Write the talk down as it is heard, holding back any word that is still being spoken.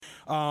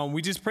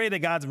We just pray that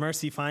God's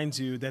mercy finds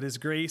you, that his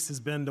grace has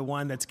been the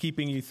one that's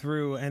keeping you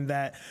through, and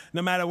that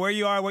no matter where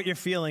you are, what you're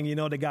feeling, you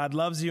know that God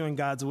loves you and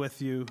God's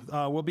with you.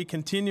 We'll be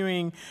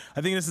continuing.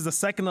 I think this is the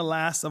second to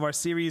last of our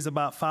series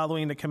about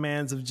following the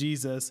commands of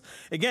Jesus.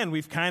 Again,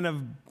 we've kind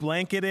of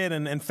blanketed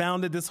and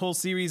founded this whole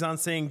series on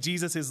saying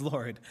Jesus is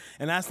Lord.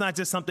 And that's not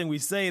just something we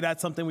say,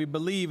 that's something we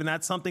believe, and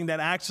that's something that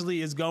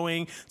actually is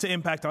going to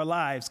impact our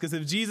lives. Because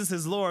if Jesus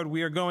is Lord,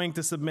 we are going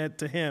to submit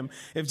to him.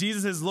 If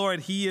Jesus is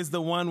Lord, he is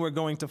the one we're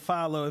going to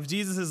follow. If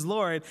Jesus is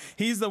Lord,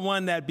 he's the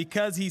one that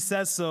because he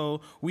says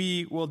so,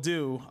 we will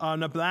do.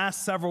 In the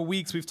last several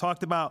weeks, we've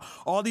talked about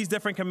all these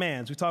different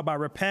commands. We talked about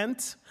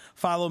repent,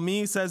 follow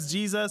me, says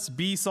Jesus,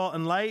 be salt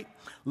and light,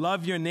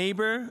 love your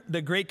neighbor,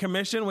 the Great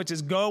Commission, which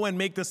is go and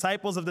make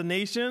disciples of the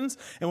nations.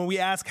 And when we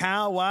ask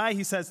how, why,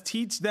 he says,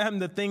 teach them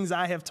the things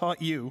I have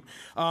taught you.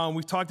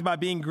 We've talked about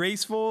being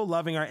graceful,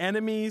 loving our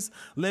enemies,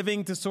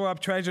 living to store up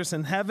treasures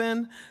in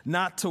heaven,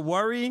 not to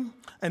worry,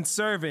 and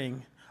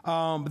serving.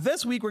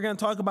 This week, we're going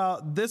to talk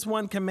about this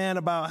one command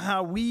about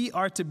how we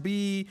are to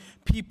be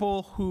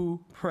people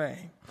who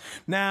pray.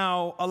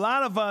 Now, a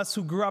lot of us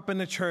who grew up in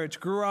the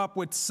church grew up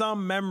with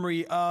some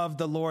memory of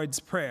the Lord's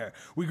Prayer.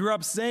 We grew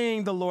up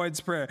saying the Lord's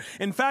Prayer.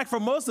 In fact, for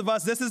most of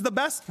us, this is the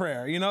best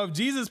prayer. You know, if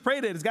Jesus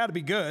prayed it, it's got to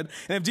be good.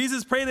 And if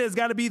Jesus prayed it, it's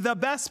got to be the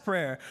best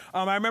prayer.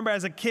 I remember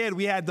as a kid,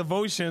 we had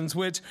devotions,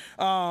 which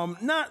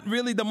not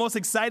really the most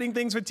exciting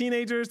things for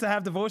teenagers to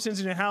have devotions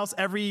in your house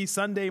every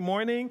Sunday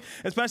morning,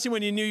 especially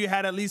when you knew you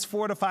had at least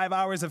 4 to 5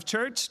 hours of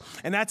church.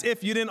 And that's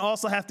if you didn't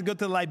also have to go to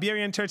the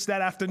Liberian church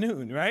that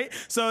afternoon, right?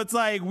 So it's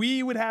like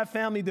we would have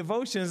family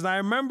devotions. And I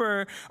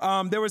remember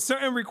there were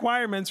certain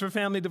requirements for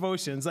family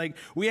devotions. Like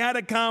we had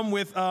to come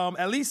with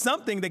at least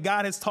something that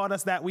God has taught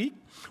us that week.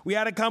 We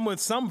had to come with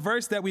some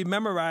verse that we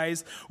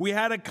memorized. We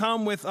had to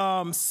come with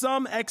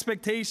some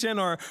expectation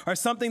or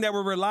something that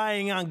we're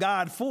relying on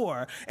God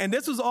for. And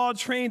this was all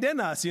trained in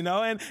us, you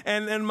know,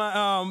 and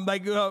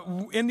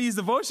my, in these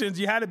devotions,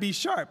 you had to be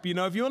sharp. You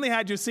know, if you only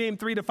had your same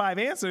 3 to 5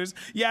 answers,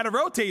 you had to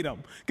rotate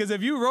them. Because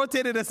if you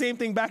rotated the same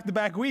thing back to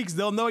back weeks,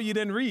 they'll know you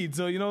didn't read.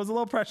 So, you know, it was a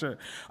little pressure.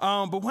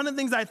 But one of the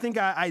things I think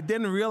I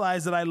didn't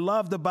realize that I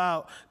loved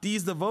about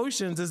these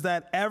devotions is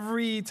that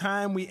every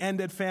time we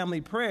ended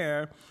family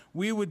prayer,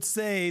 we would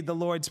say the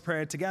Lord's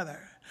Prayer together.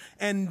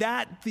 And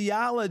that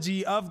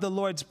theology of the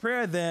Lord's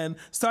Prayer then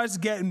starts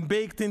getting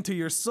baked into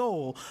your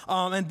soul.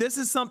 And this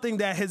is something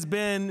that has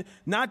been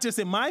not just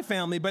in my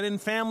family, but in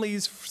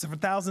families for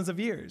thousands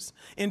of years,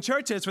 in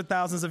churches for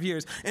thousands of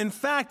years. In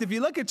fact, if you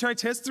look at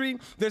church history,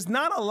 there's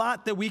not a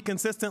lot that we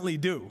consistently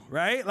do,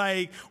 right?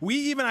 Like we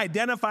even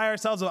identify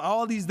ourselves with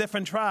all these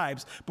different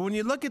tribes. But when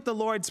you look at the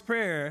Lord's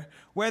Prayer,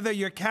 whether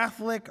you're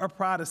Catholic or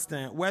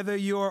Protestant, whether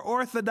you're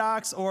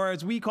Orthodox or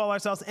as we call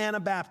ourselves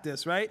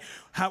Anabaptist, right?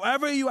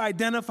 However you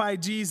identify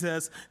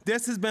Jesus,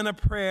 this has been a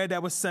prayer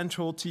that was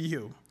central to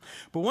you.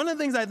 But one of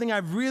the things I think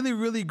I've really,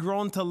 really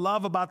grown to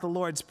love about the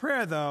Lord's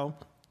Prayer, though,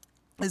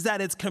 is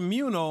that it's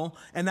communal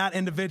and not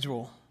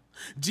individual.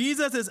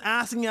 Jesus is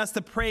asking us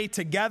to pray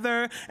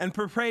together and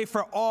pray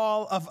for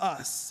all of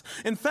us.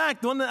 In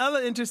fact, one of the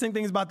other interesting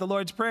things about the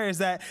Lord's Prayer is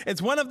that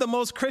it's one of the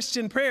most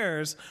Christian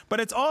prayers, but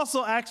it's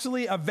also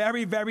actually a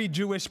very, very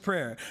Jewish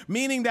prayer,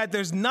 meaning that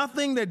there's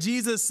nothing that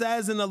Jesus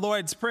says in the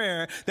Lord's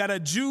Prayer that a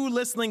Jew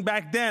listening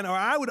back then, or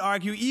I would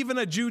argue even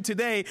a Jew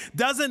today,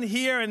 doesn't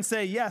hear and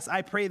say, yes,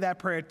 I pray that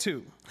prayer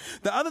too.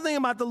 The other thing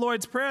about the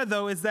Lord's Prayer,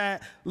 though, is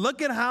that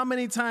look at how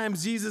many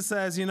times Jesus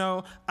says, you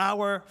know,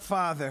 our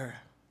Father,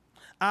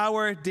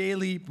 our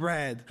daily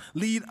bread.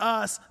 Lead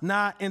us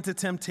not into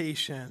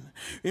temptation.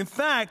 In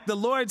fact, the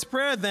Lord's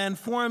Prayer then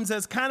forms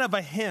as kind of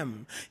a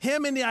hymn.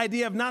 Hymn in the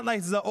idea of not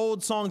like the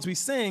old songs we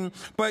sing,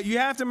 but you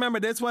have to remember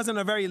this wasn't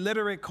a very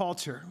literate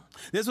culture.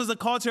 This was a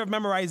culture of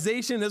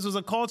memorization. This was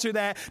a culture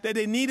that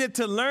they needed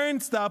to learn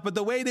stuff, but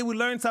the way they would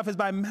learn stuff is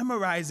by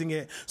memorizing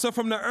it. So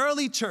from the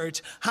early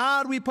church,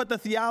 how do we put the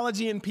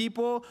theology in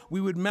people?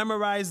 We would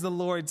memorize the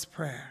Lord's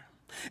Prayer.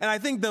 And I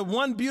think the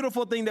one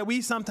beautiful thing that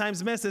we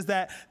sometimes miss is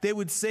that they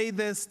would say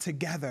this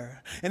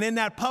together. And in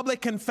that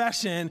public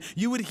confession,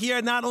 you would hear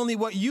not only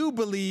what you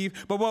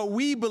believe, but what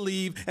we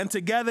believe. And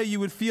together you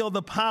would feel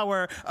the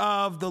power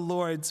of the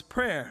Lord's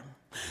Prayer.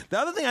 The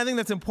other thing I think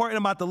that's important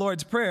about the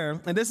Lord's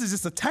Prayer, and this is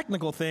just a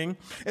technical thing,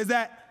 is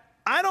that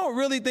I don't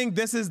really think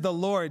this is the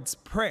Lord's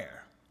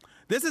Prayer.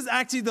 This is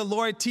actually the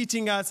Lord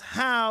teaching us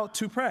how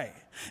to pray.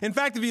 In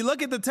fact, if you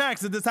look at the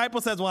text, the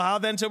disciple says, well, how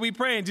then shall we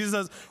pray? And Jesus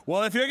says,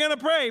 well, if you're going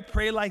to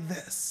pray like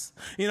this.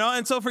 You know,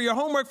 and so for your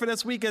homework for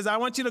this week is I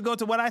want you to go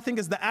to what I think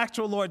is the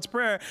actual Lord's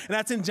Prayer, and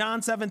that's in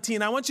John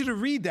 17. I want you to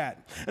read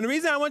that. And the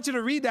reason I want you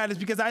to read that is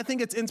because I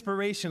think it's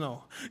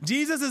inspirational.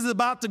 Jesus is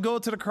about to go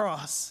to the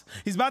cross.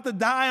 He's about to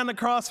die on the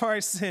cross for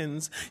our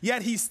sins,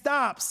 yet he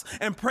stops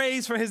and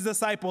prays for his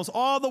disciples,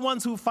 all the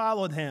ones who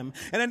followed him.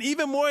 And then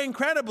even more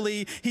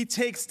incredibly, he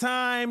takes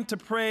time to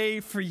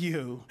pray for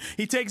you.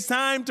 He takes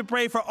time to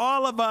pray for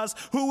all of us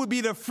who would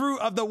be the fruit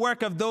of the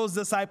work of those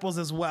disciples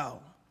as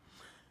well.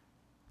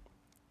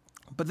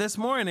 But this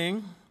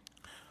morning,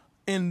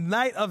 in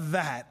light of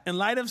that, in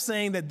light of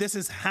saying that this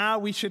is how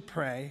we should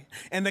pray,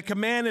 and the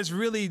command is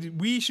really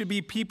we should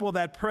be people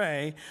that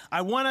pray,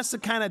 I want us to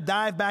kind of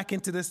dive back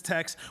into this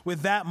text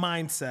with that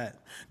mindset.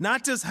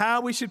 Not just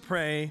how we should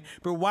pray,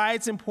 but why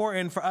it's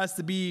important for us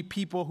to be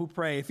people who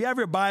pray. If you have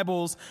your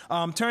Bibles,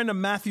 turn to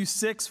Matthew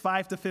 6,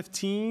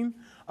 5-15.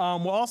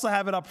 We'll also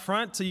have it up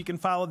front so you can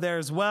follow there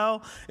as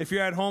well. If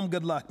you're at home,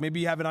 good luck. Maybe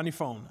you have it on your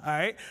phone, all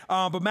right?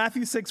 But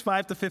Matthew 6,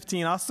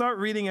 5-15. I'll start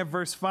reading at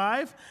verse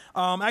 5.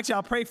 Actually,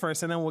 I'll pray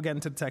first, and then we'll get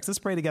into the text. Let's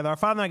pray together. Our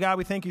Father and God,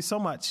 we thank you so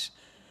much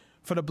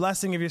for the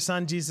blessing of your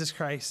Son, Jesus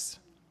Christ.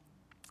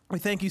 We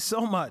thank you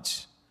so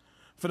much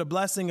for the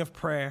blessing of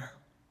prayer,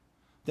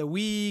 that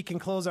we can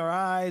close our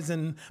eyes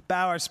and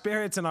bow our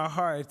spirits and our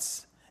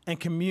hearts and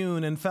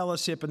commune and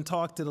fellowship and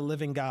talk to the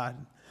living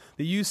God.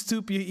 That you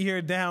stoop your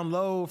ear down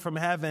low from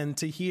heaven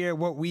to hear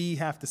what we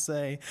have to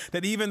say.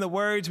 That even the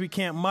words we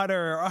can't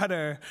mutter or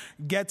utter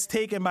gets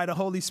taken by the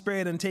Holy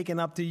Spirit and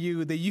taken up to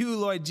you. That you,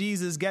 Lord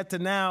Jesus, get to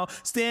now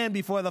stand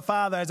before the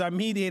Father as our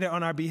mediator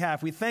on our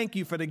behalf. We thank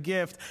you for the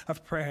gift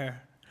of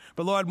prayer.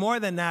 But Lord, more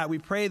than that, we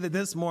pray that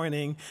this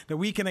morning that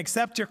we can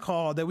accept your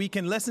call, that we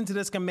can listen to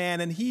this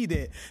command and heed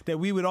it, that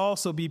we would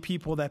also be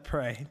people that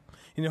pray.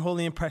 In your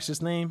holy and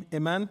precious name,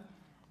 amen.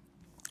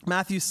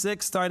 Matthew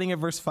 6, starting at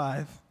verse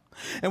 5.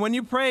 And when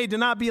you pray, do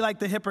not be like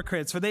the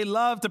hypocrites, for they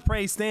love to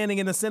pray standing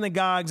in the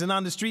synagogues and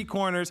on the street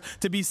corners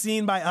to be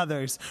seen by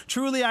others.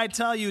 Truly, I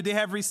tell you, they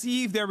have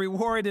received their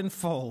reward in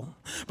full.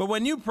 But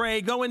when you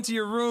pray, go into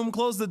your room,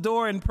 close the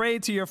door, and pray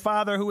to your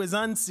Father who is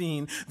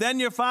unseen. Then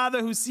your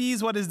Father who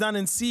sees what is done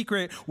in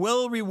secret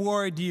will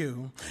reward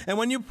you. And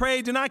when you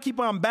pray, do not keep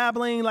on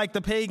babbling like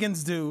the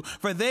pagans do,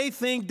 for they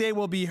think they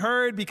will be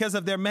heard because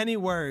of their many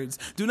words.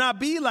 Do not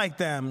be like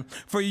them,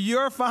 for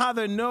your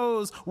Father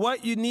knows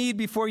what you need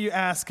before you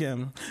ask him.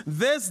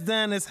 This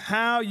then is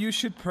how you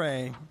should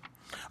pray.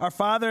 Our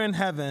Father in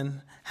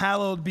heaven,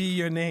 hallowed be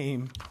your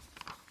name.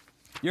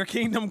 Your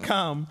kingdom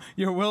come,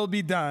 your will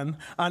be done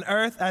on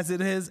earth as it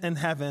is in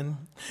heaven.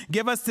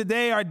 Give us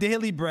today our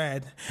daily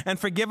bread and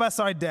forgive us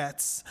our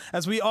debts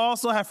as we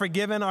also have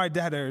forgiven our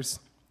debtors.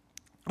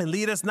 And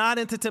lead us not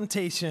into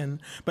temptation,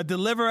 but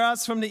deliver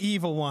us from the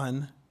evil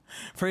one.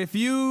 For if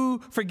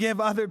you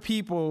forgive other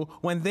people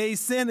when they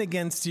sin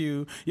against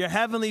you, your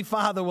heavenly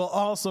Father will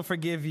also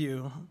forgive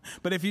you.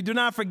 But if you do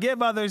not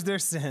forgive others their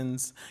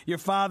sins, your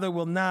Father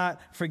will not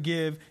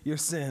forgive your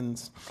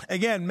sins.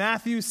 Again,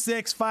 Matthew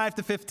 6,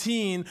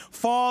 5-15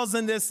 falls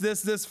in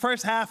this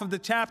first half of the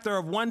chapter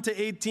of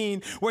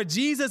 1-18, where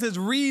Jesus is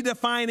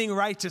redefining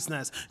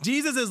righteousness.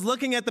 Jesus is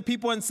looking at the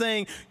people and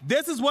saying,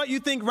 this is what you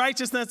think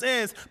righteousness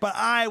is, but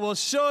I will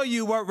show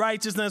you what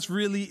righteousness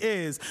really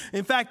is.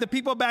 In fact, the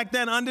people back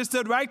then understood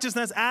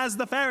righteousness as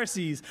the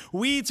Pharisees.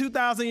 We,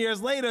 2,000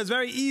 years later, it's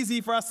very easy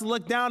for us to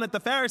look down at the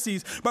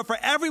Pharisees. But for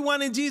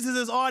everyone in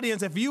Jesus'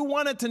 audience, if you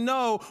wanted to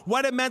know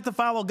what it meant to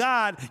follow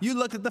God, you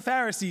looked at the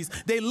Pharisees.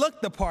 They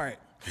looked the part.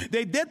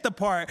 They did the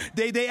part.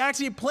 They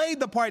actually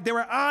played the part. They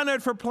were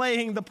honored for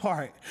playing the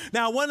part.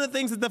 Now, one of the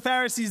things that the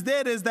Pharisees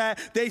did is that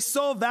they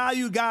so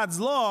valued God's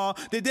law,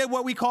 they did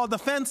what we call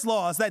defense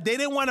laws, that they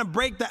didn't want to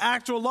break the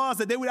actual laws,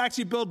 that they would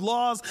actually build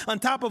laws on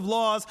top of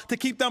laws to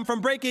keep them from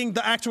breaking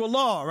the actual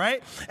law,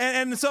 right?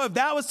 And so if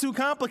that was too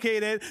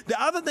complicated,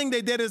 the other thing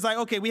they did is like,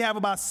 okay, we have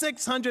about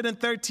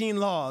 613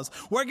 laws.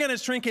 We're going to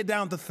shrink it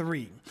down to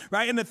 3,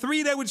 right? And the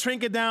 3 they would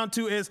shrink it down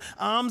to is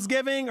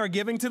almsgiving or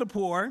giving to the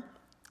poor,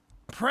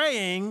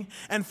 praying,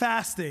 and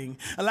fasting.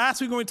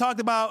 Last week when we talked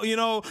about,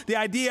 the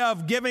idea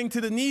of giving to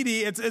the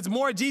needy, it's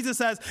more, Jesus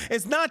says,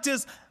 it's not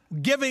just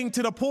giving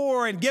to the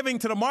poor and giving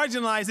to the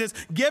marginalized, is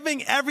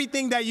giving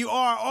everything that you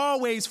are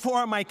always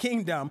for my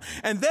kingdom.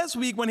 And this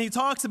week when he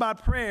talks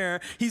about prayer,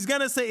 he's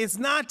going to say it's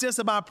not just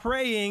about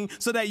praying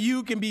so that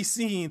you can be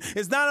seen.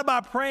 It's not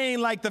about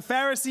praying like the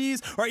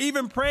Pharisees or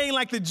even praying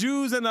like the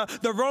Jews and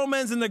the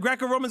Romans and the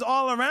Greco-Romans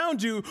all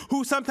around you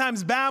who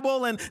sometimes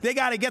babble and they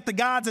got to get the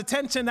God's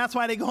attention. That's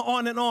why they go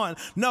on and on.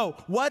 No,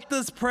 what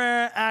does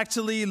prayer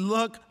actually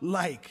look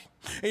like?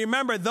 And you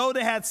remember, though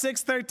they had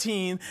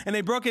 613 and they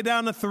broke it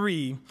down to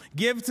 3,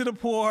 give to the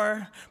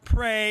poor,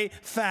 pray,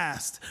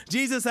 fast.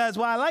 Jesus says,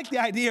 well, I like the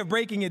idea of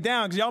breaking it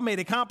down because y'all made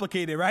it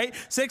complicated, right?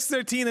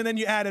 613 and then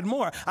you added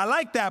more. I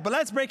like that, but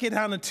let's break it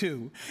down to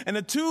 2. And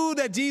the 2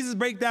 that Jesus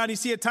breaks down, you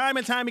see it time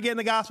and time again in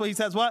the gospel. He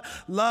says, what?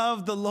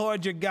 Love the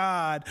Lord your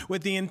God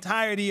with the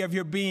entirety of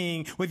your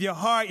being, with your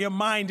heart, your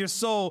mind, your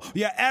soul,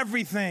 your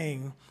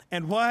everything.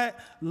 And what?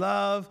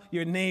 Love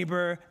your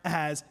neighbor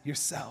as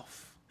yourself.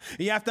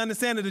 You have to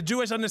understand that the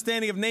Jewish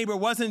understanding of neighbor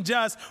wasn't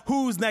just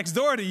who's next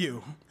door to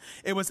you.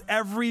 It was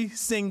every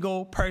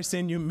single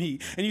person you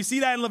meet. And you see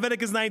that in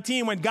Leviticus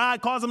 19 when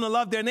God calls them to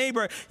love their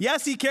neighbor.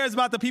 Yes, he cares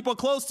about the people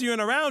close to you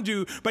and around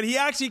you, but he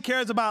actually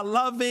cares about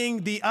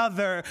loving the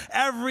other,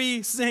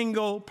 every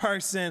single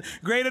person.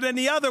 Greater than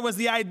the other was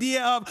the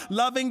idea of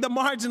loving the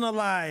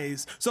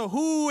marginalized. So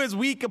who is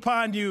weak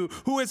upon you?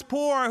 Who is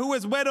poor? Who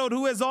is widowed?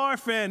 Who is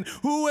orphan?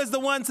 Who is the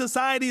one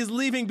society is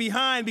leaving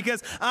behind?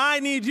 Because I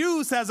need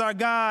you, says our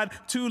God,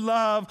 to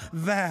love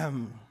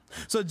them.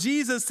 So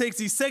Jesus takes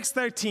these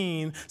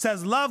 6:13,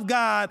 says, love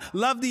God,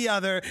 love the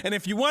other. And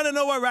if you want to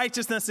know what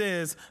righteousness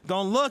is,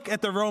 don't look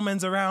at the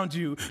Romans around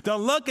you.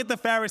 Don't look at the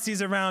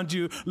Pharisees around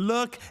you.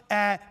 Look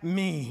at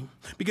me.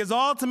 Because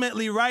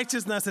ultimately,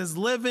 righteousness is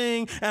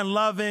living and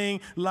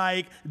loving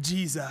like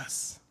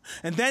Jesus.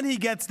 And then he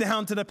gets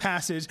down to the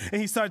passage and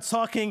he starts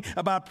talking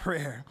about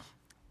prayer.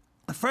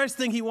 The first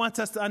thing he wants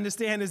us to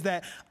understand is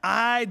that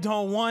I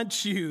don't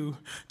want you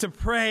to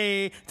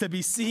pray to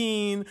be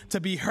seen,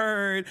 to be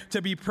heard,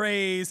 to be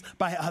praised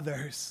by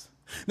others.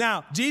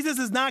 Now, Jesus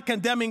is not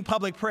condemning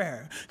public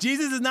prayer.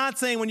 Jesus is not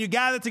saying when you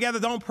gather together,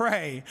 don't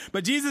pray.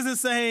 But Jesus is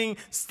saying,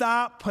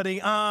 stop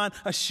putting on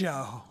a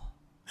show.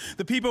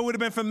 The people would have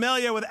been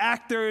familiar with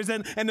actors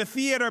and the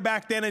theater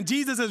back then, and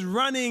Jesus is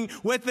running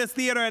with this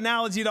theater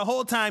analogy the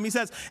whole time. He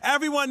says,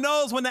 everyone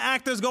knows when the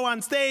actors go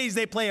on stage,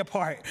 they play a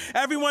part.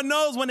 Everyone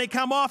knows when they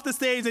come off the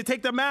stage, they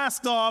take their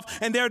masks off,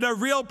 and they're the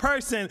real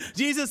person.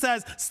 Jesus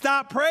says,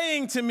 stop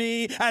praying to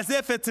me as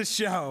if it's a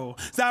show.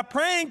 Stop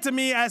praying to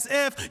me as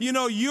if,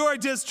 you're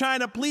just trying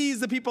to please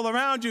the people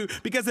around you,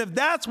 because if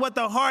that's what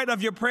the heart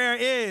of your prayer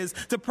is,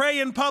 to pray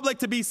in public,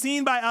 to be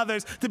seen by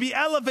others, to be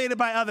elevated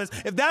by others,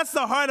 if that's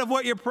the heart of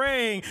what you're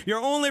praying, your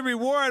only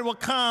reward will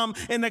come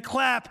in the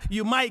clap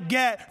you might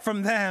get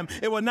from them.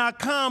 It will not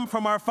come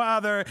from our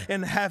Father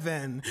in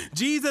heaven.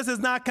 Jesus is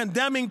not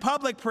condemning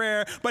public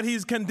prayer, but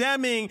he's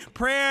condemning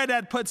prayer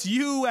that puts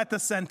you at the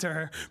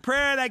center,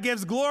 prayer that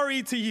gives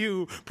glory to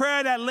you,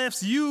 prayer that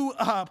lifts you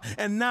up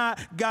and not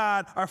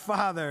God our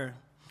Father.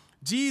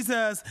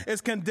 Jesus is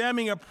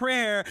condemning a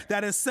prayer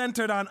that is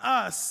centered on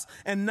us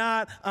and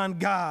not on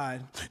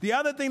God. The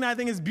other thing that I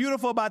think is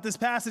beautiful about this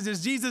passage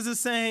is Jesus is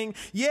saying,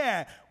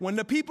 when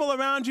the people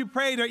around you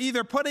pray, they're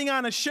either putting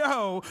on a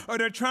show or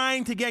they're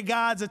trying to get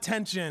God's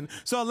attention.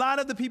 So a lot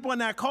of the people in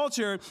that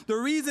culture, the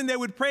reason they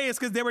would pray is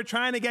because they were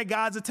trying to get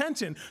God's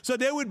attention. So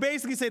they would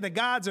basically say the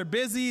gods are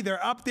busy,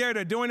 they're up there,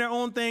 they're doing their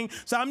own thing.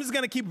 So I'm just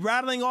going to keep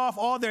rattling off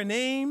all their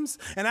names.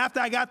 And after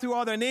I got through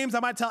all their names,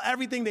 I might tell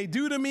everything they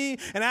do to me.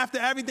 And after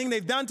everything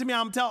they've done to me,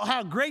 I'm going to tell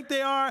how great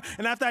they are.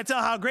 And after I tell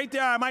how great they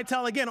are, I might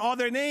tell again all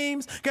their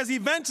names, because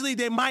eventually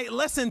they might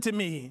listen to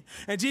me.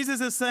 And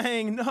Jesus is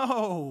saying,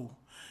 no,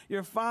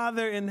 your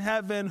Father in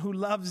heaven who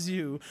loves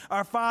you,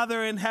 our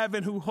Father in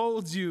heaven who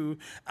holds you,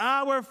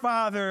 our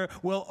Father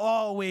will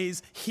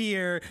always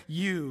hear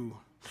you.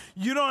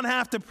 You don't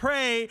have to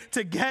pray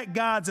to get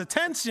God's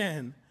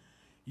attention.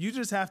 You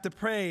just have to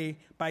pray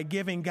by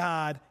giving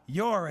God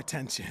your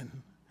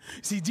attention.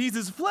 See,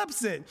 Jesus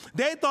flips it.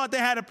 They thought they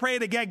had to pray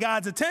to get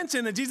God's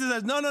attention, and Jesus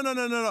says, no.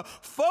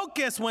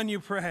 Focus when you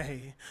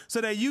pray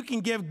so that you can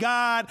give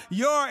God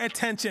your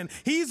attention.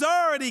 He's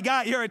already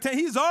got your attention.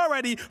 He's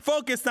already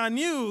focused on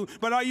you,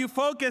 but are you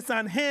focused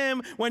on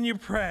him when you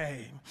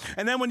pray?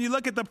 And then when you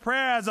look at the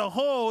prayer as a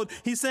whole,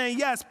 he's saying,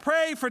 yes,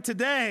 pray for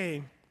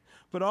today,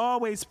 but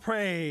always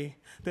pray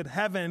that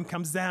heaven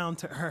comes down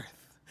to earth.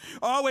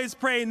 Always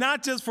pray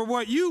not just for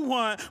what you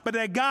want, but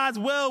that God's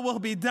will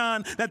be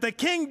done, that the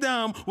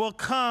kingdom will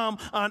come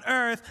on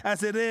earth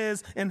as it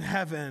is in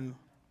heaven.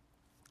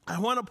 I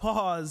want to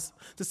pause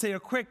to say a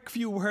quick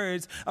few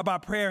words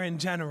about prayer in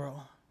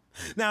general.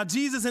 Now,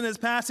 Jesus in his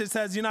passage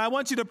says, I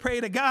want you to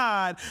pray to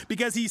God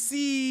because he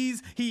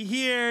sees, he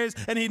hears,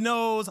 and he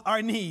knows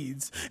our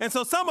needs. And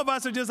so some of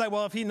us are just like,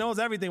 well, if he knows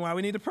everything, why do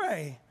we need to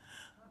pray?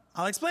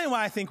 I'll explain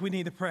why I think we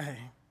need to pray.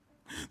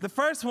 The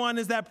first one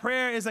is that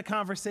prayer is a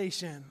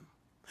conversation.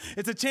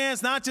 It's a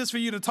chance not just for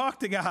you to talk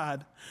to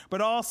God,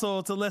 but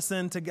also to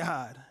listen to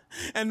God.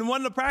 And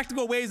one of the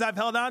practical ways I've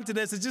held on to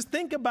this is just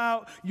think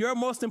about your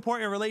most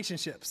important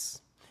relationships.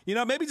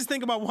 Maybe just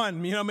think about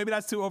one. Maybe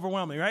that's too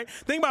overwhelming, right?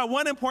 Think about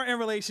one important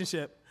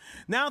relationship.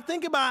 Now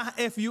think about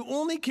if you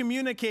only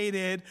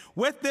communicated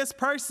with this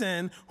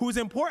person who's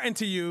important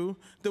to you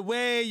the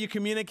way you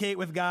communicate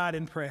with God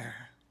in prayer.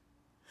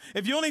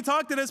 If you only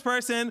talk to this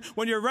person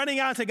when you're running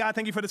out to God,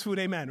 thank you for this food,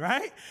 amen,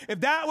 right?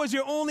 If that was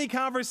your only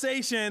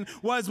conversation,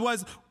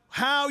 was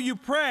how you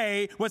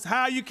pray, was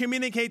how you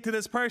communicate to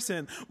this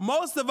person,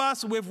 most of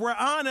us, if we're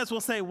honest, will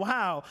say,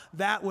 wow,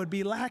 that would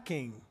be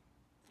lacking.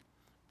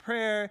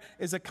 Prayer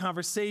is a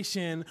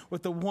conversation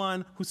with the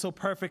one who so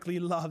perfectly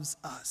loves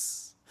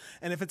us.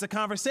 And if it's a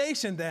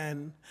conversation,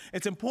 then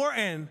it's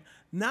important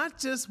not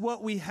just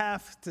what we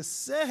have to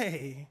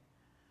say,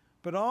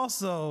 but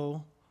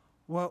also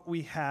what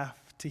we have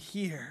to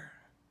hear.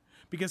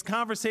 Because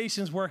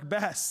conversations work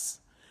best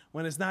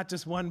when it's not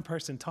just one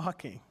person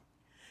talking.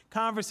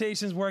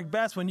 Conversations work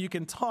best when you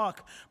can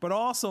talk, but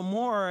also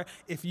more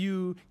if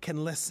you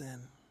can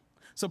listen.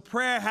 So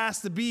prayer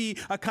has to be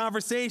a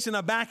conversation,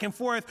 a back and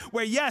forth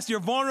where, yes, you're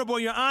vulnerable,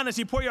 you're honest,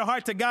 you pour your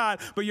heart to God,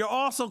 but you're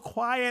also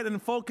quiet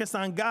and focused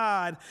on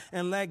God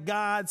and let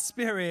God's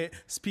Spirit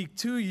speak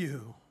to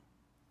you.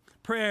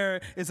 Prayer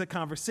is a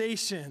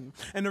conversation.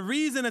 And the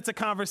reason it's a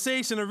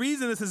conversation, the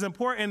reason this is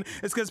important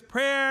is because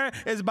prayer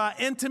is about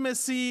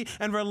intimacy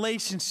and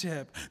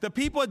relationship. The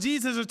people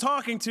Jesus is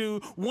talking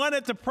to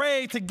wanted to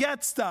pray to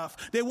get stuff.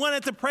 They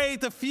wanted to pray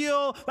to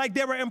feel like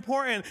they were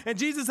important. And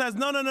Jesus says,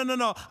 no.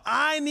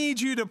 I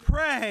need you to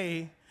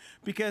pray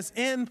Because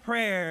in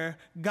prayer,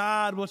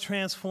 God will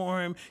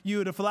transform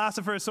you. The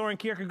philosopher Soren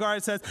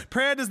Kierkegaard says,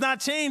 prayer does not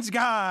change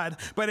God,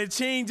 but it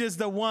changes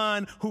the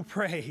one who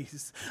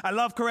prays. I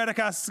love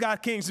Coretta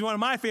Scott King. She's one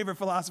of my favorite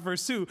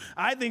philosophers too.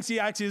 I think she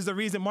actually is the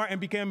reason Martin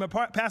became a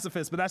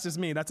pacifist, but that's just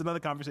me. That's another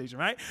conversation,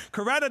 right?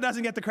 Coretta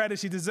doesn't get the credit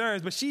she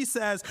deserves, but she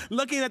says,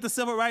 looking at the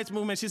civil rights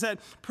movement, she said,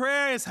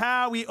 prayer is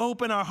how we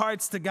open our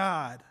hearts to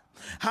God.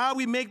 How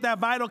we make that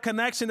vital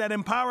connection that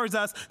empowers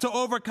us to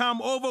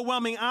overcome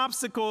overwhelming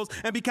obstacles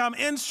and become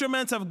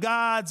instruments of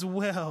God's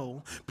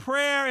will.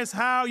 Prayer is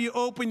how you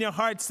open your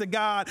hearts to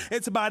God.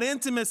 It's about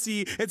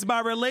intimacy. It's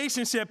about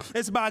relationship.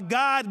 It's about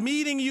God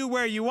meeting you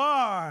where you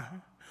are,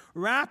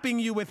 wrapping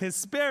you with his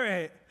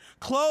spirit,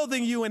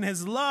 clothing you in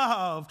his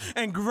love,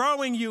 and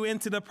growing you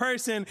into the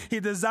person he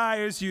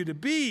desires you to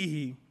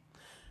be.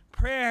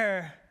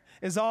 Prayer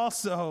is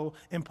also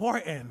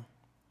important.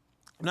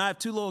 And I have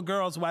two little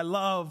girls who I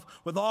love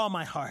with all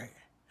my heart.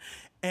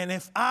 And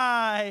if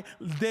I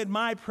did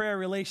my prayer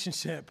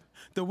relationship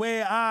the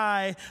way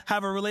I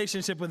have a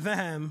relationship with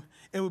them,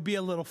 it would be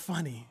a little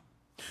funny.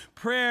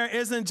 Prayer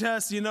isn't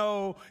just,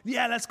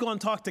 let's go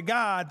and talk to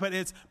God, but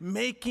it's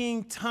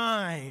making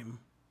time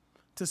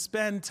to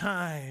spend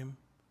time,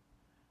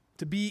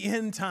 to be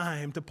in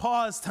time, to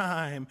pause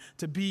time,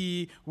 to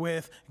be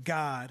with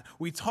God.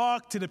 We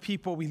talk to the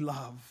people we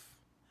love.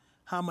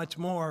 How much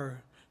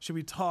more should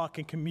we talk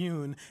and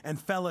commune and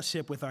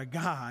fellowship with our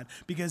God?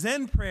 Because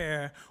in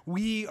prayer,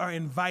 we are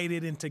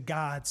invited into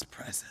God's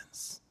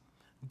presence.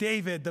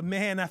 David, the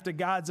man after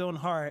God's own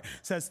heart,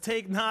 says,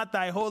 take not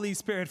thy Holy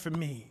Spirit from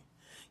me.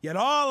 Yet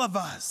all of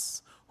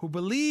us who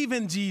believe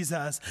in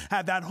Jesus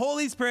have that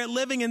Holy Spirit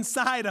living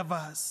inside of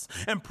us.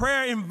 And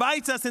prayer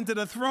invites us into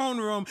the throne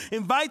room,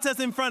 invites us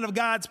in front of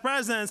God's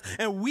presence,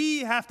 and we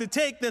have to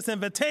take this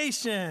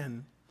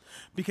invitation.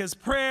 Because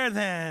prayer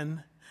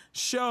then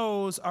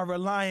shows our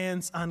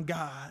reliance on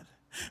God.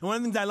 And one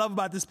of the things I love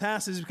about this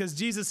passage is because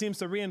Jesus seems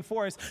to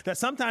reinforce that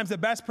sometimes the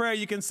best prayer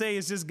you can say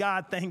is just,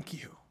 God, thank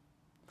you.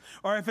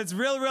 Or if it's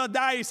real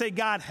dire, you say,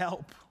 God,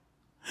 help.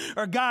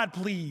 Or God,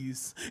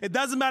 please. It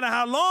doesn't matter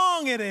how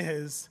long it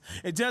is.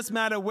 It just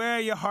matters where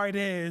your heart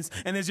is,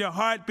 and is your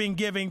heart being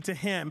given to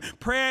him.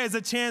 Prayer is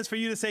a chance for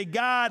you to say,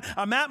 God,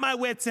 I'm at my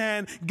wit's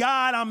end.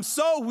 God, I'm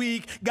so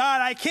weak.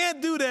 God, I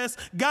can't do this.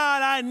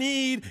 God, I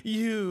need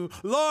you.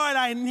 Lord,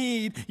 I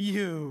need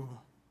you.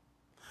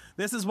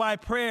 This is why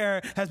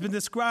prayer has been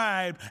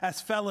described as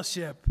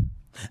fellowship,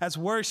 as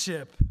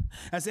worship,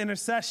 as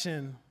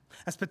intercession,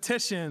 as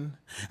petition,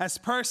 as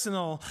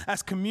personal,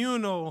 as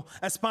communal,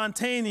 as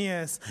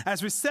spontaneous,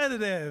 as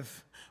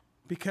recitative,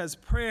 because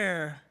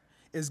prayer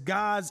is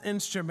God's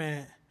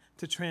instrument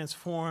to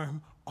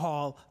transform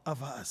all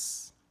of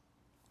us.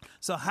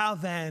 So how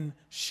then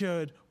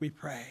should we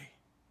pray?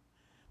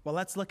 Well,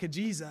 let's look at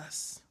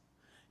Jesus,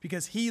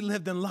 because he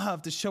lived in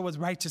love to show us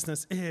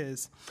righteousness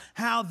is.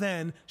 How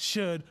then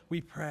should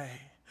we pray?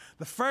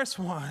 The first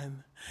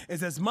one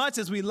is, as much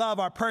as we love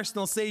our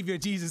personal Savior,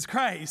 Jesus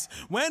Christ,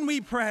 when we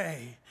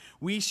pray,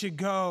 we should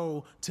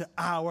go to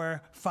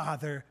our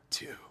Father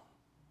too.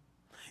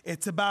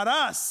 It's about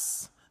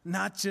us,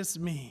 not just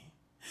me.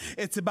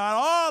 It's about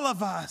all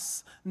of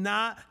us,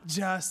 not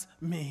just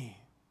me.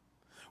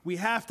 We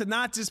have to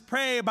not just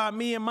pray about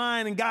me and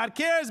mine, and God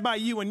cares about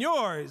you and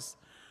yours,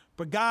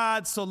 but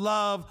God so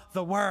loved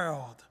the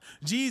world.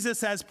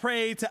 Jesus has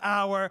prayed to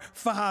our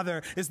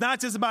Father. It's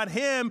not just about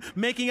him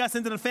making us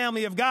into the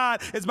family of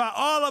God. It's about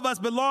all of us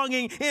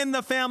belonging in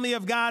the family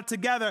of God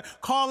together.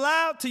 Call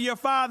out to your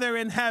Father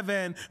in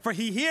heaven, for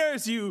he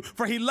hears you,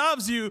 for he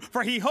loves you,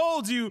 for he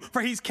holds you,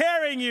 for he's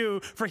carrying you,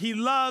 for he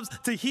loves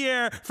to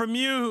hear from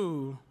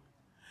you.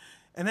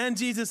 And then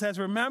Jesus says,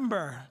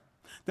 remember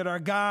that our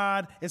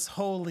God is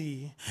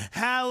holy.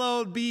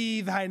 Hallowed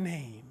be thy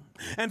name.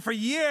 And for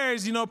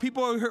years,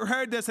 people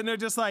heard this and they're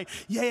just like,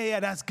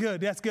 yeah, that's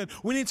good.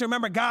 We need to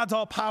remember God's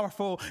all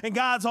powerful and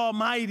God's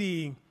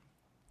almighty.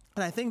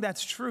 And I think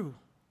that's true.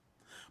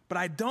 But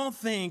I don't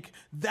think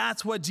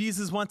that's what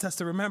Jesus wants us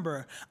to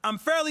remember. I'm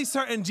fairly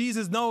certain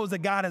Jesus knows that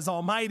God is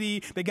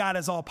almighty, that God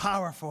is all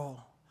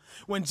powerful.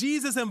 When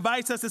Jesus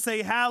invites us to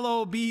say,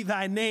 hallowed be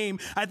thy name,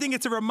 I think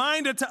it's a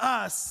reminder to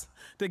us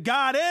that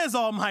God is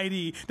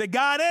almighty, that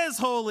God is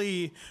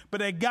holy, but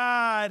that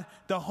God,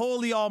 the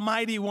holy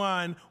almighty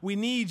one, we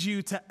need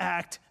you to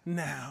act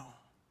now.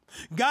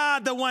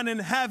 God, the one in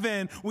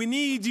heaven, we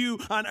need you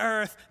on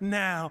earth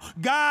now.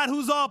 God,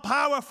 who's all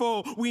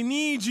powerful, we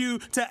need you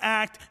to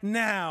act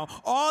now.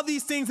 All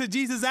these things that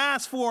Jesus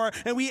asked for,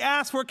 and we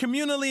ask for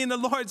communally in the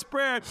Lord's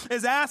Prayer,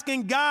 is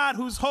asking God,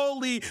 who's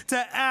holy,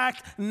 to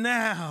act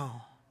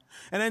now.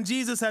 And then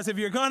Jesus says, if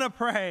you're going to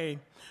pray,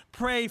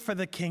 pray for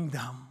the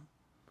kingdom.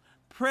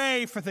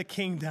 pray for the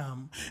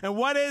kingdom. And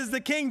what is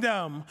the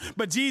kingdom?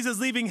 But Jesus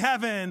leaving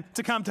heaven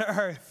to come to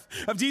earth,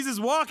 of Jesus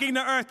walking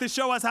the earth to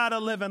show us how to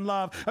live and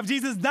love, of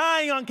Jesus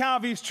dying on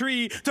Calvary's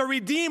tree to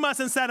redeem us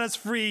and set us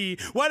free.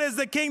 What is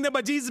the kingdom?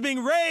 But Jesus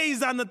being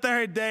raised on the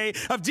third day,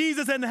 of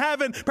Jesus in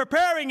heaven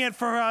preparing it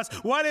for us.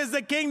 What is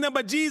the kingdom?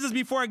 But Jesus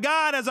before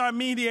God as our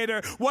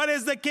mediator. What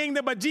is the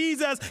kingdom? But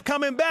Jesus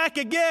coming back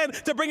again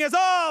to bring us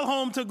all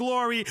home to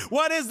glory.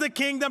 What is the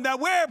kingdom that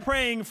we're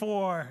praying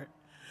for?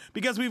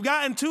 Because we've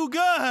gotten too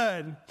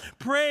good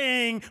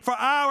praying for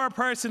our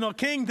personal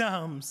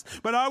kingdoms.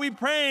 But are we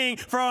praying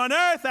for on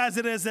earth as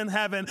it is in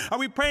heaven? Are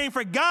we praying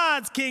for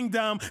God's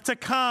kingdom to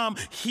come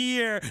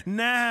here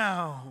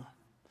now?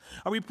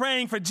 Are we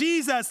praying for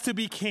Jesus to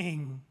be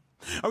king?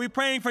 Are we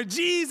praying for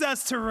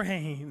Jesus to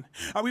reign?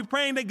 Are we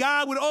praying that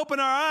God would open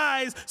our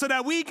eyes so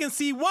that we can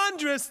see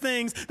wondrous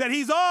things that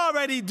he's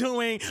already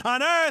doing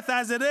on earth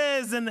as it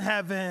is in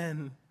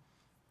heaven?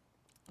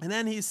 And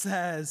then he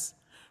says,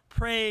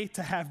 pray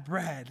to have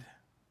bread.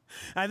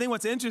 And I think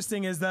what's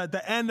interesting is that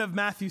the end of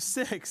Matthew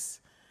 6,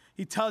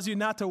 he tells you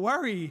not to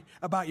worry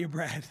about your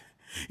bread.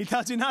 He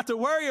tells you not to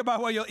worry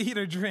about what you'll eat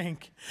or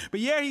drink.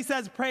 But here he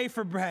says, pray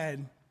for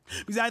bread.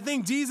 Because I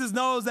think Jesus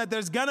knows that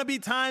there's going to be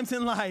times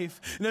in life,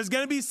 and there's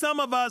going to be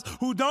some of us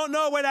who don't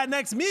know where that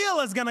next meal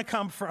is going to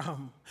come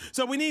from.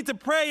 So we need to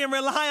pray and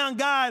rely on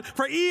God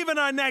for even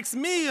our next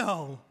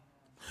meal.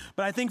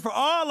 But I think for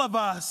all of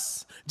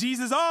us,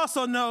 Jesus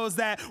also knows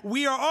that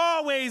we are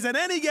always, at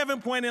any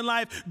given point in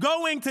life,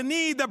 going to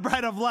need the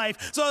bread of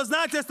life. So it's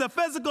not just the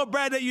physical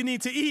bread that you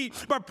need to eat,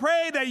 but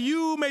pray that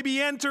you may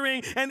be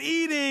entering and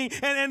eating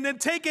and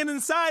taking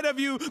inside of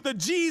you the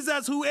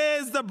Jesus who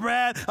is the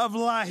bread of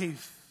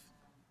life.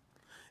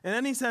 And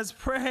then he says,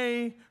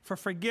 pray for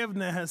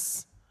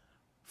forgiveness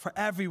for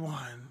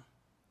everyone.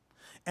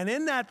 And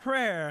in that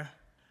prayer,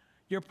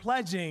 you're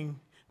pledging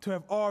to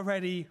have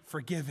already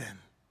forgiven.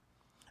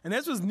 And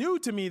this was new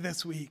to me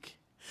this week.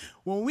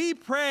 When we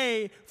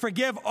pray,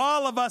 forgive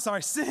all of us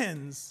our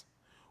sins,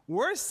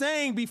 we're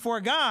saying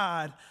before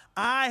God,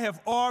 I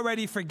have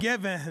already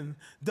forgiven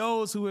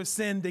those who have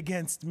sinned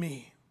against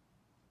me.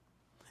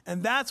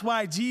 And that's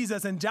why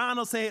Jesus, and John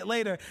will say it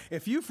later,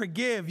 if you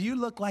forgive, you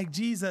look like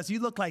Jesus, you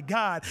look like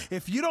God.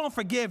 If you don't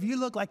forgive, you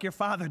look like your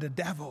father, the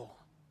devil.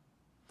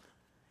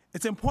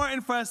 It's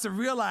important for us to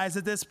realize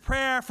that this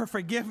prayer for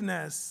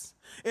forgiveness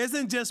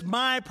isn't just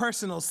my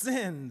personal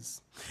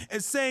sins.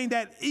 It's saying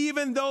that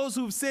even those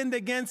who've sinned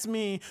against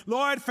me,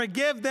 Lord,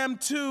 forgive them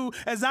too,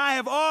 as I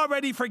have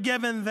already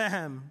forgiven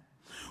them.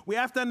 We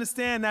have to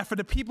understand that for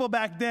the people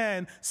back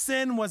then,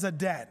 sin was a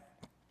debt.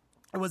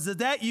 It was a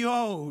debt you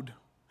owed.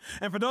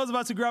 And for those of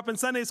us who grew up in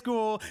Sunday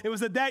school, it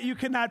was a debt you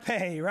could not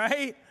pay,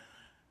 right?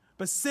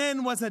 But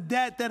sin was a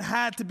debt that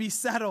had to be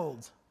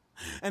settled.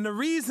 And the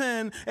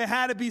reason it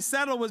had to be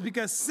settled was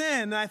because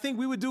sin, and I think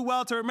we would do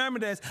well to remember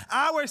this,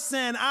 our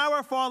sin,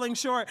 our falling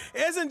short,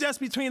 isn't just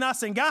between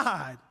us and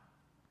God.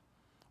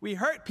 We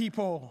hurt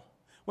people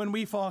when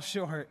we fall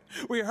short.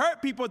 We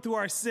hurt people through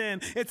our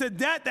sin. It's a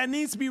debt that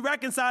needs to be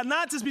reconciled,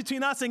 not just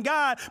between us and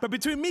God, but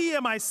between me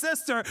and my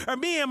sister or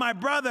me and my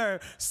brother.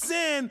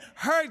 Sin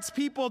hurts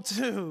people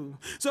too.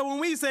 So when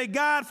we say,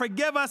 God,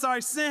 forgive us our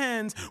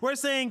sins, we're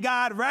saying,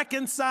 God,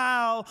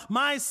 reconcile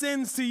my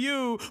sins to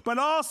you, but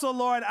also,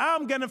 Lord,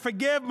 I'm going to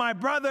forgive my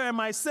brother and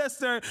my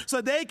sister so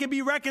they can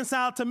be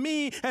reconciled to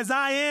me as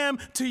I am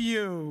to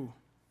you.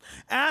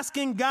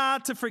 Asking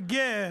God to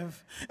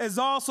forgive is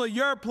also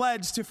your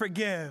pledge to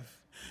forgive.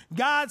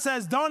 God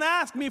says, don't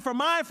ask me for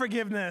my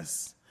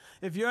forgiveness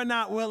if you're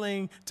not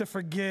willing to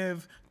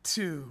forgive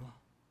too.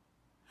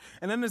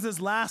 And then there's this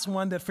last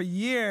one that for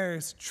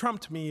years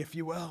trumped me, if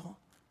you will.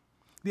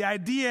 The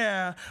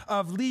idea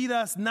of lead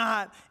us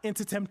not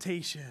into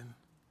temptation.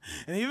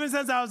 And even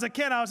since I was a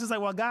kid, I was just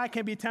like, well, God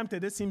can be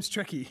tempted. This seems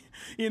tricky,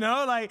 and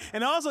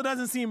it also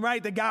doesn't seem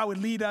right that God would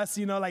lead us,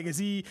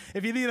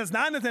 if he lead us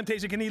not into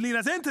temptation, can he lead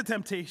us into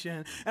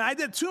temptation? And I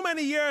did too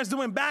many years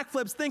doing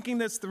backflips thinking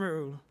this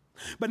through.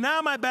 But now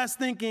my best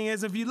thinking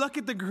is if you look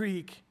at the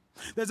Greek,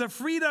 there's a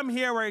freedom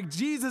here where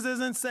Jesus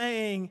isn't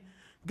saying,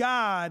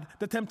 God,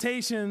 the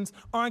temptations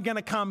aren't going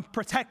to come.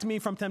 Protect me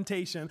from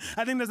temptation.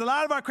 I think there's a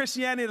lot of our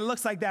Christianity that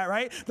looks like that,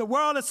 right? The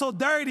world is so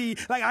dirty,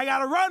 like I got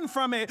to run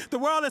from it. The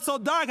world is so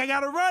dark, I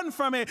got to run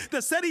from it.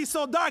 The city's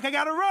so dark, I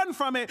got to run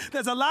from it.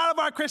 There's a lot of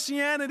our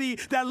Christianity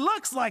that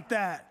looks like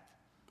that.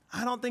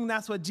 I don't think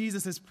that's what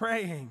Jesus is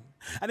praying.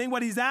 I think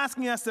what he's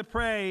asking us to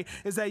pray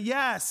is that,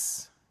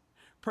 yes,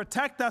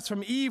 protect us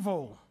from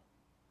evil,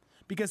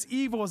 because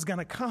evil is going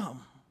to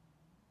come.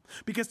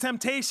 Because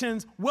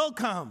temptations will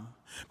come.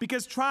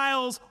 Because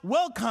trials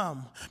will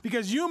come.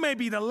 Because you may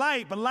be the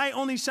light, but light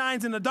only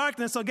shines in the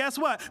darkness. So guess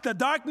what? The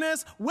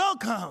darkness will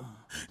come.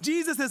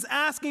 Jesus is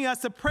asking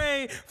us to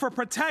pray for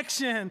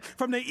protection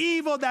from the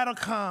evil that'll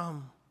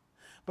come,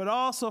 but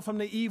also from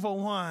the evil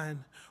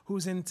one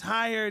whose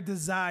entire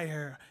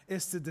desire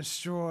is to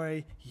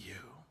destroy you.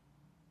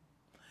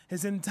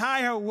 His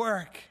entire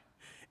work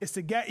is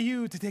to get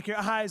you to take your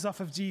eyes off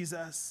of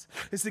Jesus.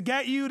 It's to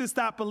get you to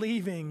stop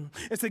believing.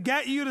 It's to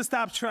get you to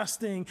stop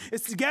trusting.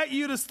 It's to get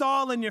you to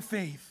stall in your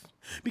faith,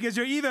 because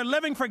you're either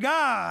living for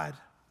God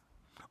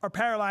or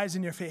paralyzed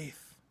in your faith.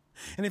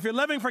 And if you're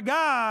living for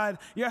God,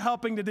 you're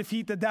helping to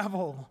defeat the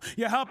devil.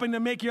 You're helping to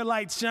make your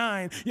light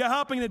shine. You're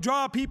helping to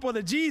draw people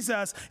to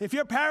Jesus. If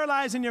you're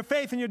paralyzed in your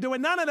faith and you're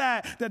doing none of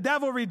that, the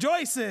devil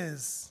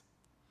rejoices.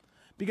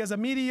 Because a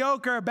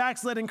mediocre,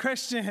 backslidden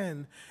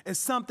Christian is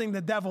something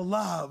the devil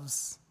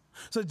loves.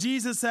 So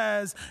Jesus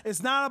says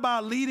it's not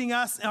about leading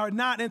us or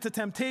not into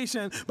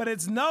temptation, but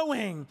it's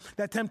knowing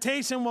that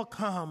temptation will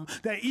come,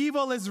 that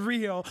evil is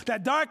real,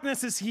 that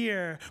darkness is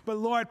here. But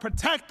Lord,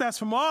 protect us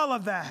from all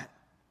of that.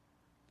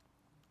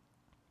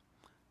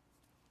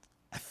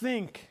 I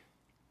think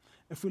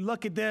if we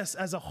look at this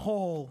as a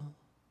whole,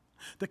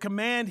 the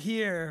command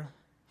here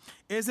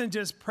isn't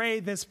just pray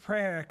this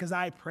prayer because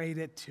I prayed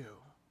it too.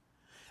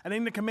 I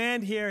think the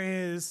command here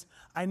is,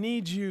 I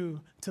need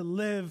you to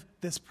live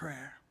this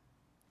prayer.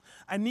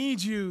 I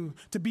need you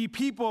to be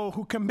people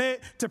who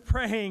commit to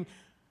praying.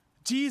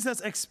 Jesus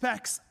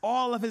expects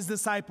all of his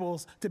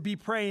disciples to be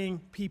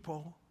praying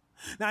people.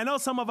 Now, I know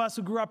some of us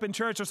who grew up in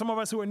church, or some of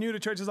us who are new to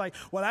church, is like,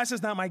 well, that's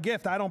just not my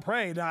gift. I don't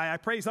pray. I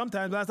pray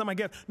sometimes, but that's not my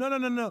gift.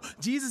 No.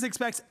 Jesus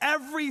expects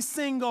every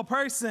single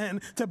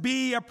person to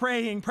be a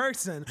praying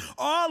person.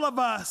 All of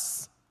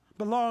us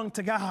belong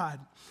to God.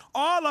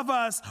 All of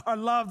us are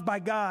loved by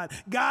God.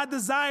 God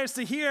desires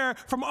to hear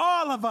from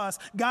all of us.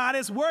 God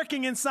is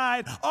working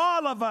inside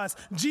all of us.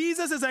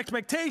 Jesus'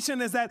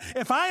 expectation is that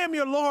if I am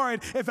your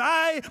Lord, if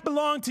I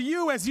belong to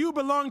you as you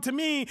belong to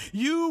me,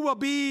 you will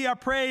be a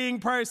praying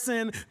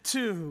person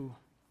too.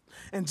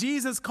 And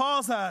Jesus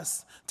calls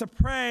us to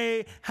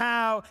pray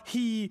how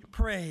he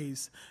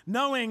prays,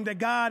 knowing that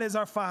God is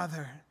our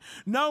Father,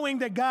 knowing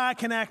that God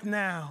can act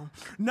now,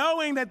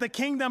 knowing that the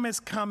kingdom is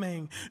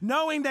coming,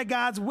 knowing that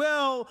God's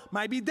will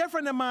might be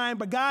different than mine,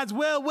 but God's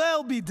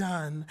will be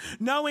done,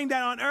 knowing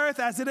that on earth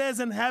as it is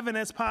in heaven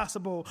is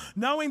possible,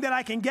 knowing that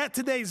I can get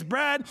today's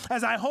bread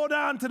as I hold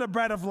on to the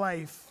bread of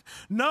life,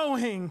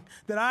 knowing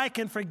that I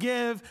can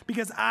forgive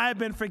because I've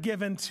been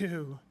forgiven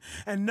too,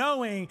 and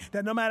knowing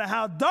that no matter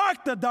how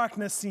dark the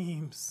darkness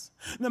seems,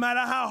 no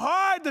matter how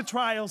hard the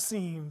trial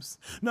seems,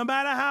 no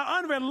matter how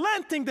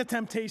unrelenting the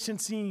temptation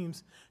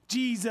seems,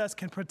 Jesus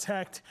can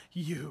protect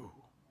you.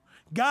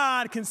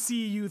 God can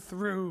see you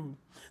through.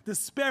 The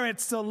Spirit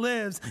still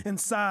lives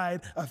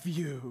inside of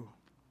you.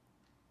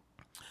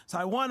 So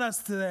I want us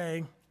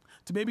today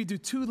to maybe do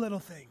two little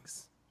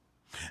things.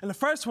 And the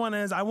first one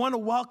is, I want to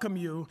welcome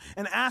you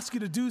and ask you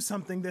to do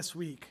something this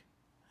week.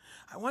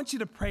 I want you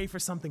to pray for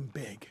something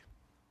big.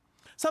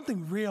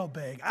 Something real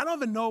big. I don't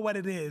even know what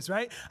it is,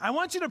 right? I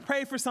want you to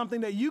pray for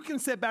something that you can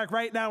sit back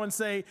right now and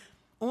say,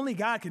 only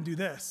God can do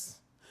this.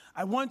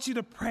 I want you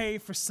to pray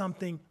for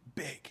something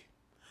big.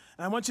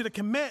 And I want you to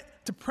commit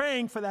to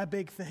praying for that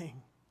big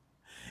thing.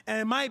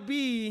 And it might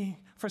be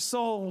for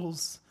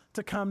souls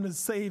to come to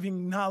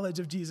saving knowledge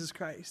of Jesus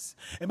Christ.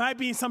 It might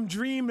be some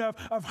dream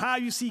of how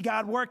you see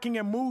God working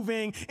and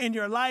moving in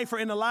your life or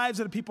in the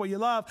lives of the people you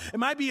love. It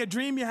might be a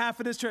dream you have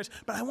for this church.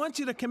 But I want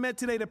you to commit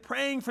today to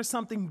praying for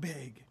something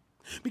big.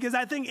 Because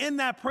I think in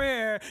that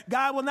prayer,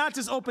 God will not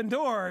just open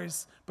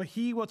doors, but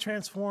he will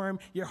transform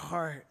your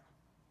heart.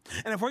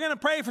 And if we're going to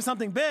pray for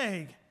something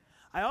big,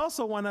 I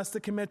also want us to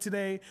commit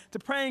today to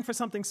praying for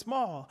something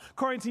small.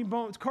 Corrie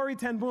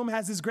ten Boom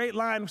has this great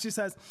line where she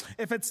says,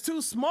 if it's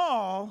too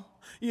small,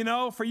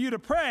 for you to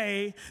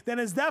pray, then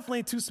it's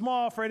definitely too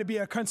small for it to be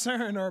a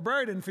concern or a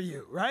burden for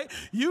you, right?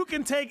 You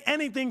can take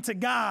anything to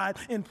God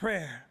in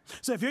prayer.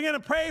 So if you're going to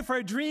pray for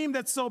a dream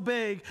that's so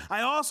big,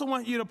 I also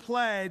want you to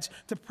pledge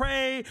to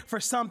pray for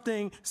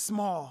something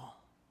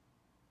small.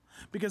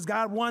 Because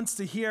God wants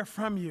to hear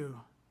from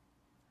you.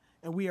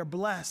 And we are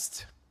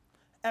blessed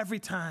every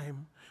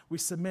time we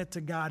submit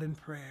to God in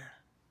prayer.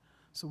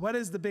 So what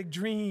is the big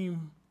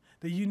dream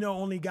that you know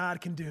only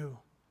God can do?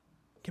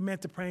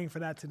 Commit to praying for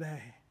that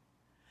today.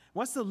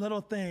 What's the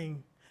little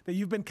thing that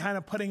you've been kind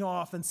of putting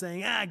off and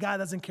saying, God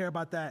doesn't care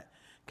about that?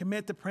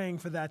 Commit to praying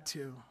for that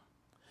too.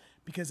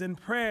 Because in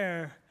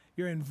prayer,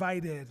 you're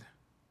invited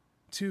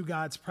to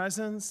God's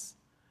presence,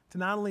 to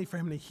not only for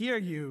him to hear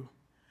you,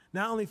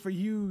 not only for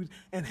you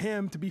and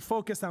him to be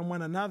focused on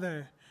one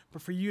another,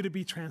 but for you to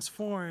be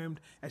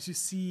transformed as you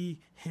see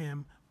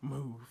him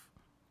move.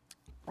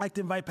 I'd like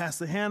to invite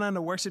Pastor Hannah and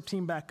the worship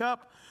team back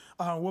up.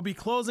 We'll be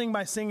closing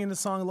by singing the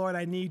song, Lord,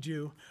 I Need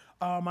You.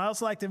 I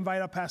also like to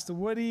invite up Pastor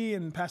Woody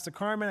and Pastor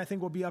Carmen. I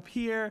think we'll be up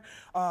here.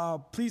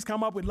 Please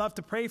come up. We'd love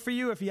to pray for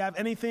you. If you have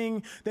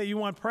anything that you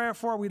want prayer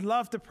for, we'd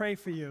love to pray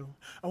for you.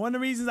 And one of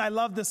the reasons I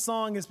love this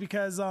song is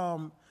because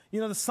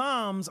the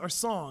Psalms are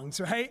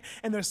songs, right?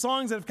 And they're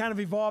songs that have kind of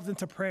evolved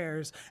into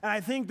prayers. And I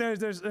think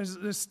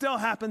there's still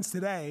happens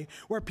today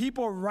where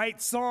people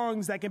write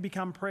songs that can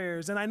become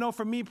prayers. And I know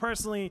for me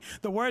personally,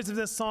 the words of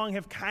this song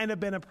have kind of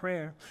been a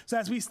prayer. So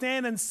as we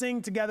stand and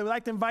sing together, we'd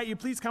like to invite you,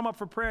 please come up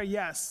for prayer,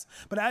 yes.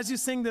 But as you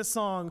sing this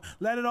song,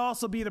 let it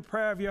also be the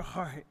prayer of your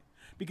heart.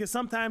 Because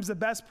sometimes the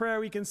best prayer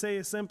we can say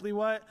is simply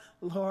what?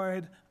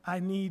 Lord, I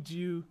need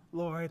you.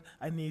 Lord,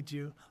 I need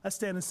you. Let's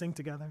stand and sing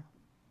together.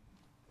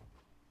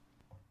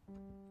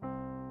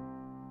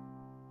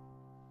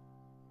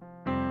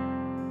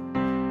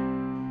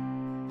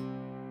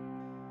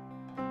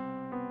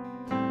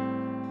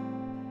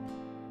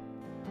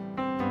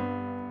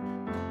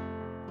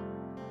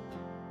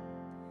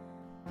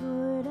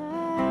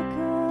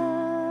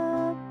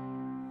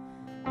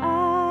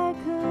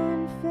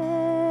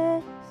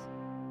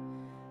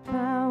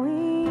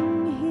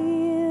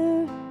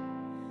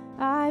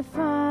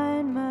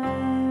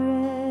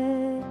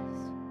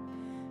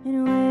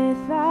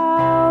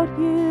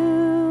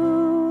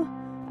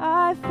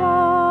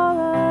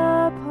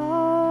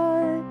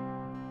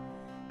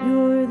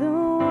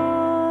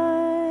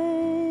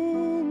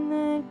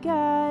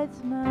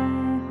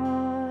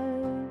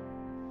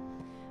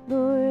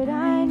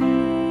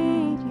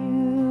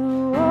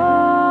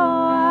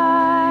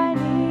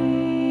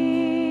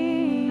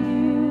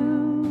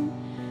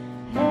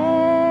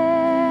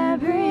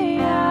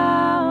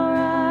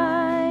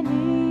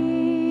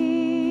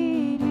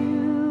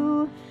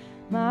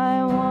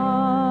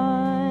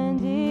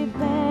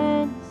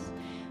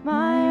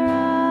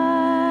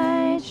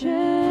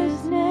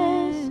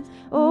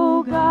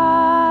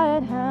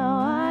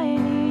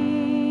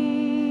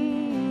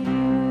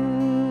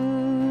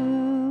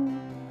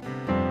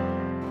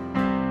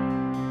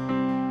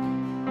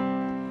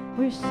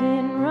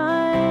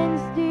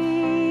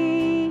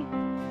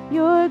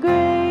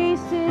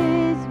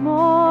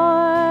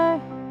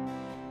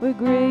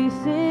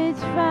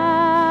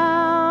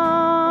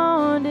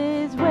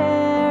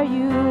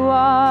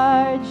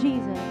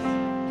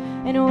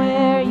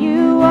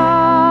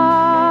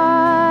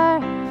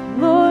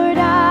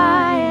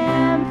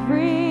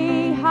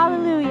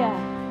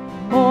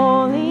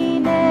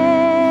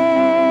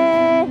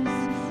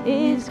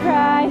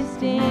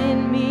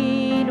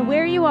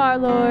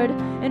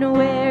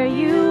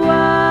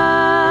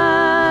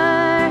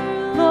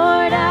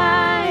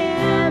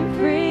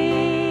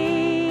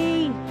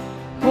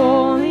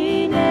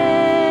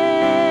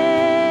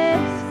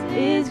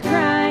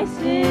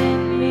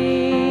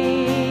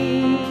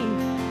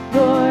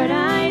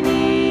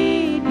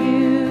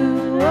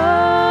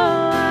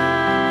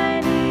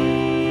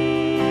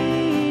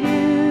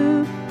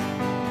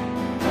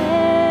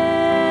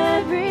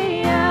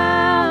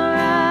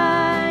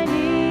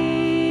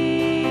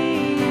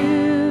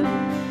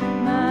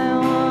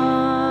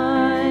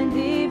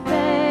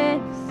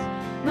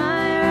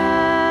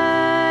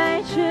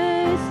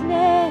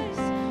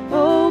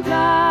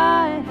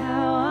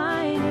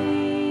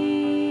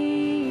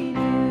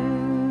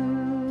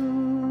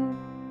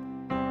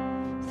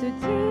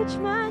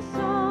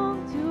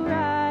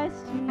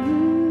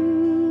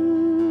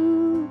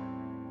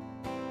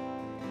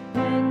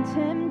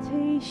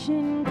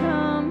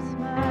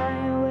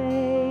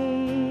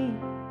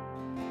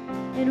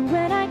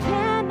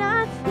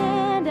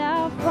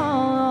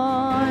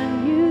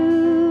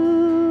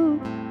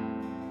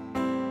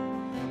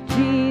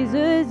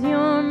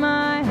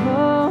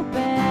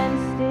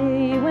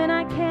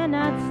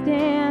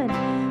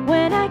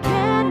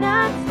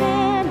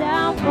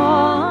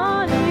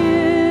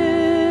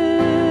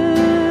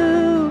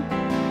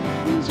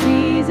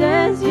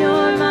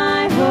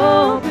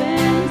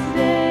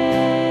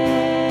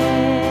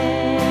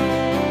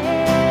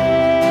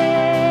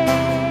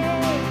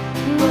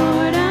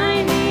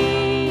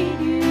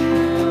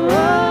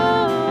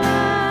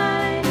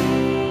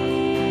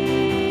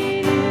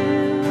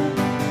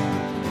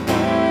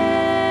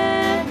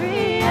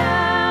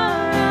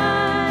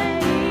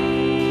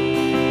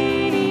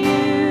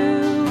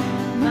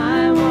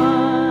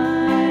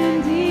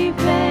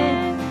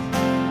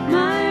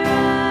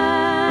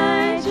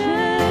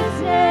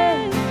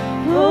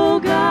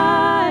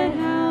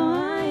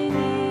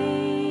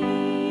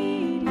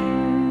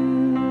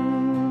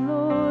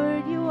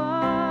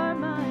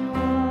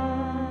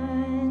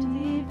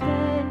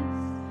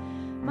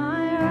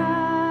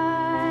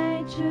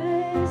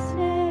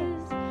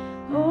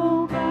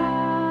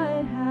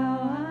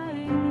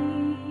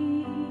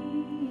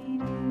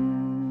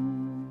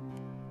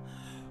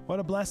 What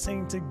a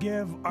blessing to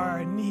give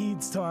our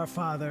needs to our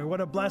Father.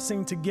 What a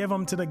blessing to give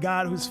them to the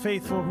God who's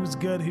faithful, who's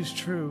good, who's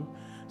true.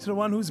 To the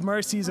one whose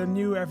mercies are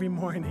new every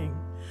morning.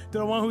 To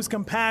the one whose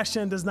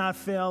compassion does not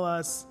fail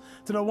us.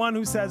 To the one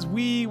who says,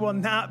 we will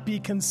not be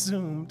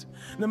consumed.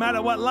 No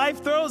matter what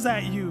life throws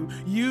at you,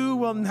 you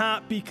will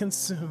not be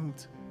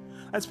consumed.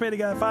 Let's pray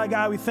together. Father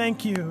God, we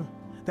thank you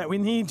that we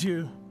need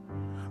you.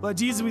 Lord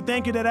Jesus, we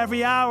thank you that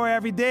every hour,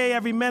 every day,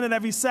 every minute,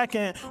 every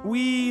second,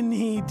 we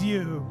need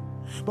you.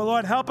 But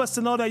Lord, help us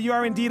to know that you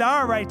are indeed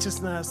our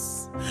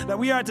righteousness, that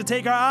we are to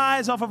take our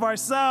eyes off of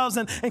ourselves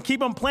and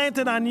keep them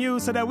planted on you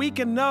so that we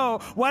can know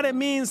what it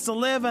means to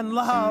live and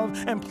love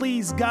and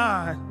please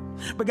God.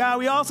 But God,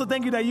 we also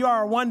thank you that you are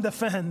our one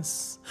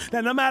defense,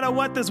 that no matter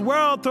what this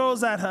world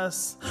throws at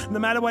us, no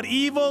matter what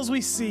evils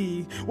we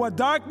see, what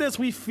darkness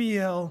we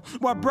feel,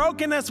 what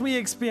brokenness we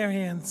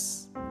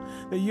experience,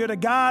 that you're the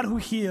God who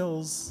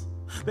heals,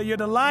 that you're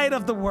the light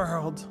of the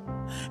world,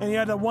 and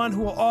you're the one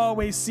who will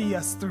always see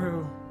us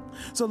through.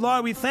 So,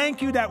 Lord, we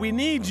thank you that we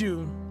need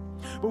you,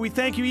 but we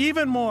thank you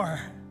even more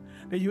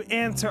that you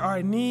answer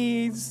our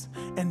needs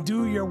and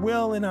do your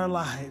will in our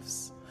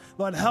lives.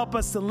 Lord, help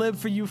us to live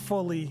for you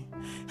fully.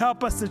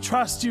 Help us to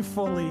trust you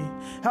fully.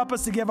 Help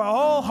us to give our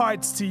whole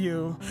hearts to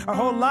you, our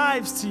whole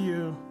lives to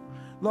you.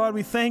 Lord,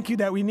 we thank you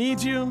that we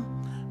need you,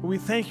 but we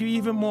thank you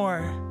even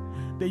more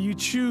that you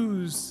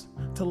choose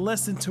to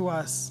listen to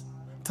us,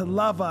 to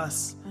love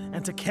us,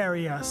 and to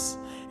carry us.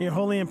 In your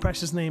holy and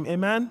precious name,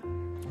 amen.